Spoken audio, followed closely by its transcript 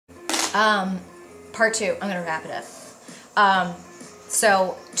Part two, I'm gonna wrap it up.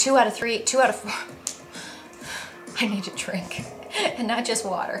 So 2 out of 4, I need to drink, and not just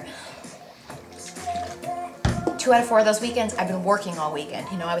water. 2 out of 4 of those weekends, I've been working all weekend.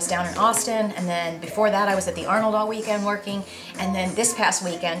 You know, I was down in Austin, and then before that I was at the Arnold all weekend working, and then this past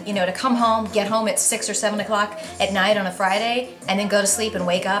weekend, you know, to come home, get home at 6 or 7 o'clock at night on a Friday, and then go to sleep and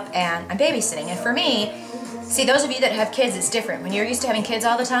wake up, and I'm babysitting. And for me, see, those of you that have kids, it's different. When you're used to having kids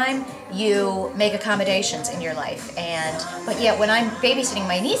all the time, you make accommodations in your life. But yet when I'm babysitting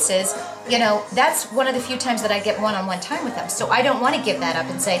my nieces, you know, that's one of the few times that I get one-on-one time with them. So I don't want to give that up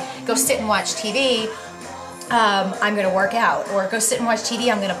and say, go sit and watch TV, I'm going to work out, or go sit and watch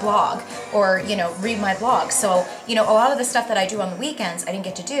TV, I'm going to blog, or, you know, read my blog. So, you know, a lot of the stuff that I do on the weekends, I didn't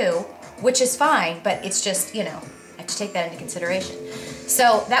get to do, which is fine, but it's just, you know, I have to take that into consideration.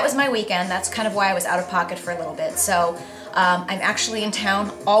 So that was my weekend. That's kind of why I was out of pocket for a little bit. So I'm actually in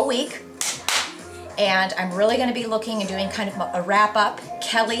town all week, and I'm really going to be looking and doing kind of a wrap up.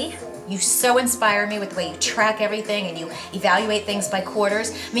 Kelly, you so inspire me with the way you track everything and you evaluate things by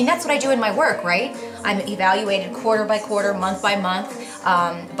quarters. I mean, that's what I do in my work, right? I'm evaluated quarter by quarter, month by month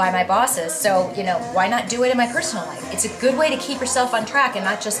by my bosses. So, you know, why not do it in my personal life? It's a good way to keep yourself on track and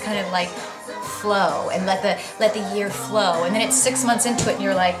not just kind of like flow and let the year flow. And then it's 6 months into it and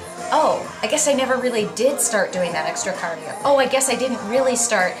you're like, oh, I guess I never really did start doing that extra cardio. Oh, I guess I didn't really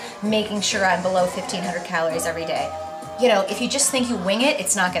start making sure I'm below 1,500 calories every day. You know, if you just think you wing it,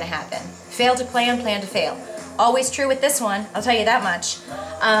 it's not going to happen. Fail to plan, plan to fail. Always true with this one, I'll tell you that much.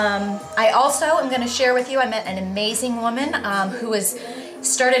 I also am going to share with you, I met an amazing woman who has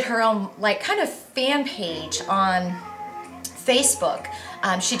started her own, like, kind of fan page on Facebook.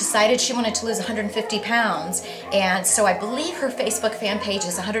 She decided she wanted to lose 150 pounds, and so I believe her Facebook fan page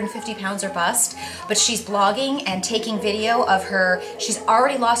is 150 pounds or bust, but she's blogging and taking video of her. She's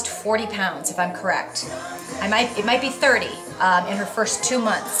already lost 40 pounds, if I'm correct. It might be 30 in her first 2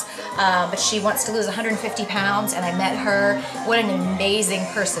 months, but she wants to lose 150 pounds, and I met her. What an amazing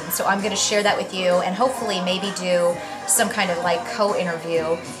person. So I'm going to share that with you, and hopefully maybe do some kind of like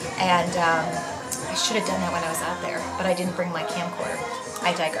co-interview. And I should have done that when I was out there, but I didn't bring my camcorder.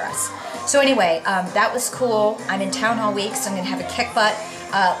 I digress. So anyway, that was cool. I'm in town all week, so I'm going to have a kick butt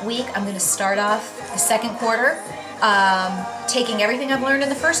week. I'm going to start off the second quarter, taking everything I've learned in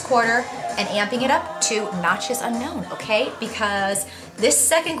the first quarter and amping it up to notches unknown, okay? Because this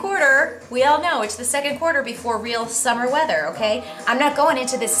second quarter, we all know it's the second quarter before real summer weather, okay? I'm not going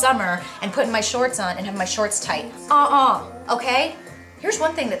into this summer and putting my shorts on and having my shorts tight. Okay? Here's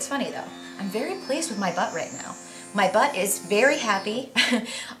one thing that's funny though. I'm very pleased with my butt right now. My butt is very happy.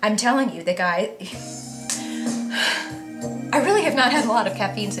 I'm telling you, the guy, I really have not had a lot of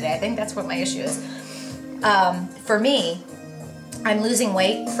caffeine today. I think that's what my issue is. For me, I'm losing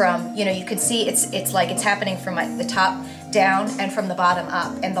weight from, you know, you can see it's like it's happening from the top down and from the bottom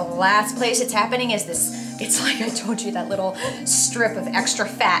up. And the last place it's happening is this, it's like I told you, that little strip of extra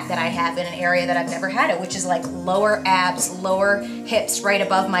fat that I have in an area that I've never had it, which is like lower abs, lower hips, right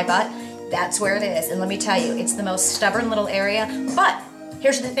above my butt. That's where it is. And let me tell you, it's the most stubborn little area. But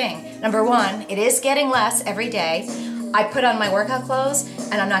here's the thing. Number one, it is getting less every day. I put on my workout clothes,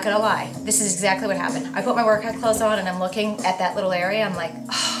 and I'm not gonna lie, this is exactly what happened. I put my workout clothes on and I'm looking at that little area, I'm like,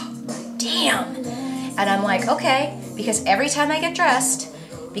 oh, damn. And I'm like, okay, because every time I get dressed,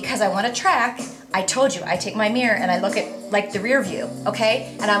 because I wanna track, I told you, I take my mirror and I look at like the rear view,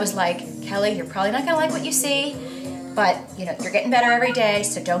 okay? And I was like, Kelly, you're probably not gonna like what you see, but you know, you're getting better every day,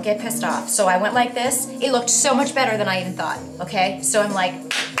 so don't get pissed off. So I went like this. It looked so much better than I even thought, okay? So I'm like,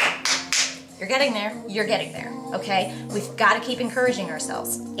 you're getting there, okay? We've got to keep encouraging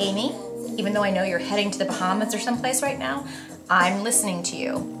ourselves. Amy, even though I know you're heading to the Bahamas or someplace right now, I'm listening to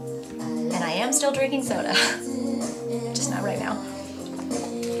you. And I am still drinking soda, just not right now.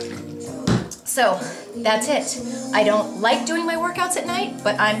 So that's it. I don't like doing my workouts at night,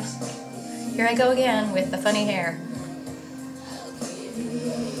 but here I go again with the funny hair.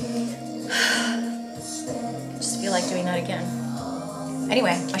 I just feel like doing that again.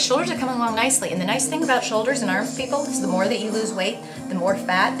 Anyway, my shoulders are coming along nicely, and the nice thing about shoulders and arms, people, is the more that you lose weight, the more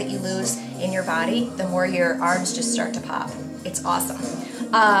fat that you lose in your body, the more your arms just start to pop. It's awesome.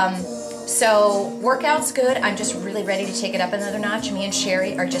 So workout's good. I'm just really ready to take it up another notch. Me and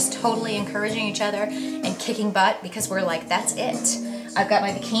Sherry are just totally encouraging each other and kicking butt because we're like, that's it. I've got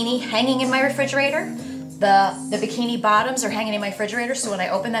my bikini hanging in my refrigerator. The bikini bottoms are hanging in my refrigerator, so when I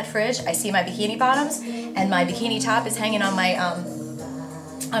open that fridge, I see my bikini bottoms, and my bikini top is hanging on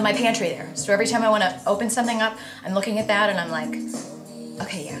my pantry there. So every time I want to open something up, I'm looking at that and I'm like,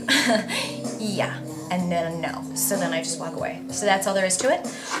 okay, yeah, yeah, and then a no. So then I just walk away. So that's all there is to it.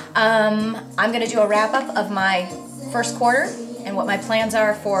 I'm gonna do a wrap up of my first quarter and what my plans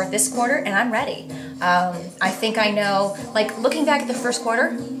are for this quarter, and I'm ready. I think I know, like looking back at the first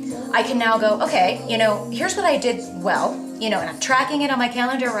quarter, I can now go, okay, you know, here's what I did well, you know, and I'm tracking it on my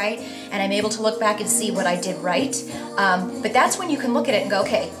calendar, right? And I'm able to look back and see what I did right. But that's when you can look at it and go,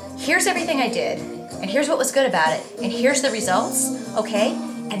 okay, here's everything I did, and here's what was good about it, and here's the results, okay?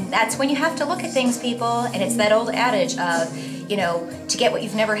 And that's when you have to look at things, people, and it's that old adage of, you know, to get what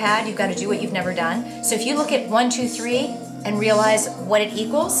you've never had, you've got to do what you've never done. So if you look at 1, 2, 3 and realize what it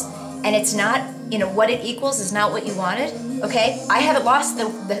equals, and it's not, you know, what it equals is not what you wanted, okay? I haven't lost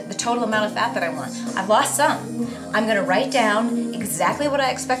the total amount of fat that I want. I've lost some. I'm gonna write down exactly what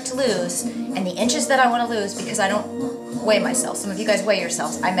I expect to lose and the inches that I wanna lose, because I don't weigh myself. Some of you guys weigh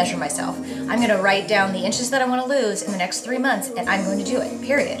yourselves. I measure myself. I'm gonna write down the inches that I wanna lose in the next 3 months, and I'm going to do it,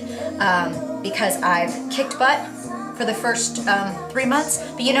 period. Because I've kicked butt for the first 3 months,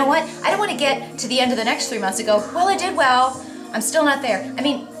 but you know what? I don't wanna get to the end of the next 3 months and go, well, I did well, I'm still not there. I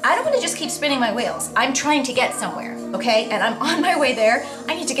mean, I don't want to just keep spinning my wheels. I'm trying to get somewhere, okay? And I'm on my way there.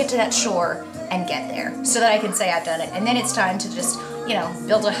 I need to get to that shore and get there so that I can say I've done it. And then it's time to just, you know,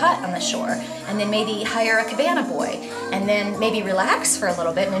 build a hut on the shore, and then maybe hire a cabana boy, and then maybe relax for a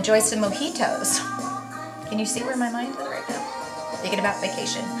little bit and enjoy some mojitos. Can you see where my mind is right now? Thinking about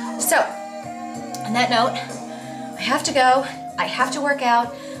vacation. So, on that note, I have to go. I have to work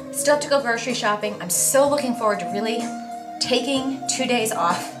out. Still have to go grocery shopping. I'm so looking forward to really taking 2 days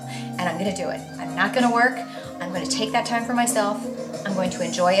off, and I'm gonna do it. I'm not gonna work. I'm gonna take that time for myself. I'm going to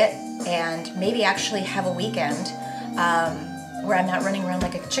enjoy it, and maybe actually have a weekend where I'm not running around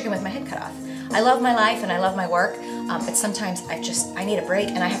like a chicken with my head cut off. I love my life and I love my work, but sometimes I need a break,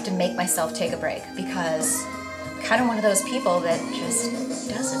 and I have to make myself take a break, because I'm kind of one of those people that just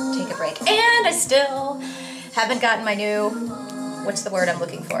doesn't take a break. And I still haven't gotten my new, what's the word I'm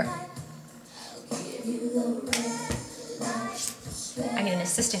looking for? I need an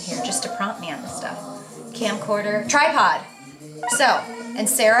assistant here just to prompt me on this stuff. Camcorder, tripod. So, and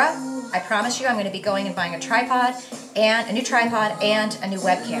Sarah, I promise you I'm going to be going and buying a tripod, and a new tripod and a new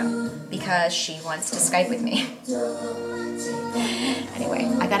webcam, because she wants to Skype with me. Anyway,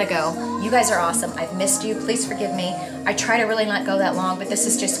 I gotta go. You guys are awesome. I've missed you. Please forgive me. I try to really not go that long, but this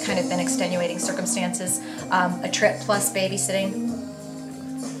has just kind of been extenuating circumstances. A trip plus babysitting.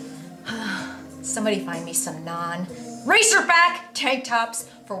 Somebody find me some non-racerback tank tops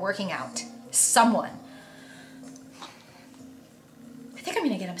for working out. Someone. I think I'm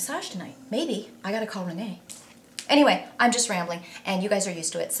gonna get a massage tonight. Maybe. I gotta call Renee. Anyway, I'm just rambling, and you guys are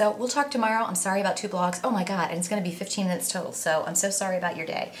used to it. So we'll talk tomorrow. I'm sorry about 2 vlogs. Oh my God, and it's gonna be 15 minutes total, so I'm so sorry about your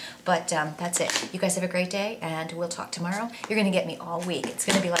day. But that's it. You guys have a great day, and we'll talk tomorrow. You're gonna get me all week. It's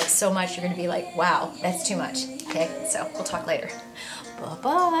gonna be like so much. You're gonna be like, wow, that's too much. Okay, so we'll talk later.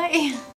 Bye-bye.